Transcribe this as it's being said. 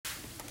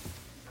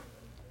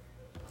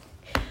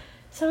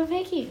So,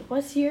 Vicky,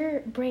 what's your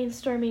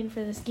brainstorming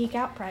for this Geek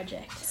Out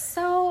project?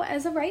 So,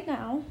 as of right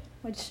now,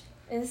 which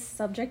is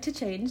subject to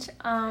change,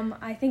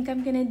 I think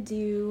I'm going to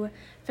do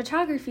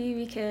photography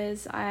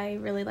because I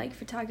really like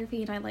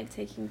photography and I like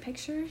taking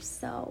pictures.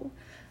 So,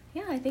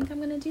 yeah, I think I'm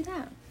going to do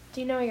that.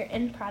 Do you know what your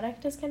end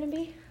product is going to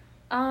be?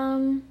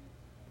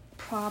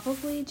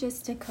 Probably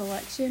just a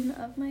collection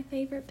of my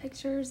favorite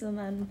pictures and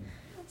then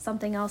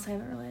something else. I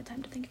haven't really had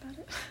time to think about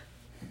it.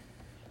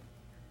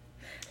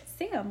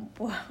 Sam,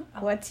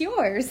 what's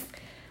yours?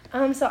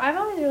 So I've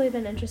always really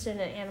been interested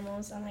in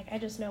animals. I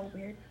just know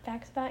weird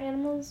facts about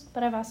animals,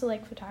 but I've also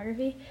liked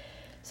photography.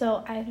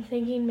 So I'm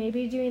thinking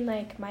maybe doing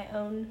my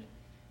own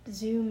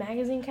zoo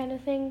magazine kind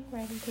of thing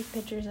where I can take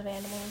pictures of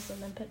animals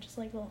and then put just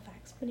little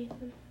facts beneath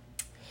them.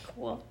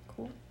 Cool.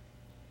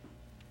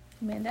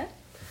 Amanda?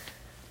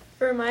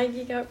 For my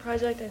Geek Out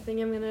project, I think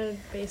I'm going to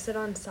base it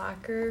on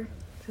soccer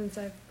since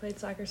I've played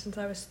soccer since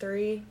I was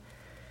 3.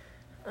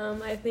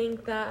 I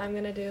think that I'm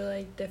going to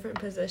do different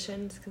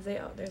positions because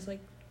there's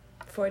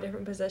 4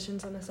 different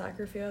positions on the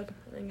soccer field,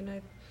 and I'm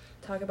going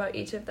to talk about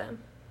each of them.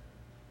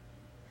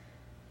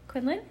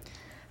 Quinlan?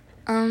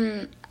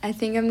 I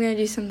think I'm going to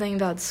do something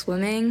about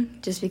swimming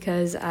just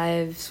because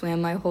I've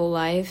swam my whole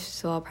life,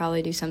 so I'll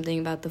probably do something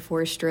about the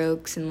 4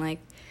 strokes and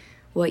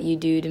what you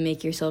do to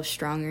make yourself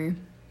stronger.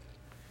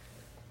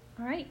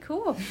 All right,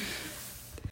 cool.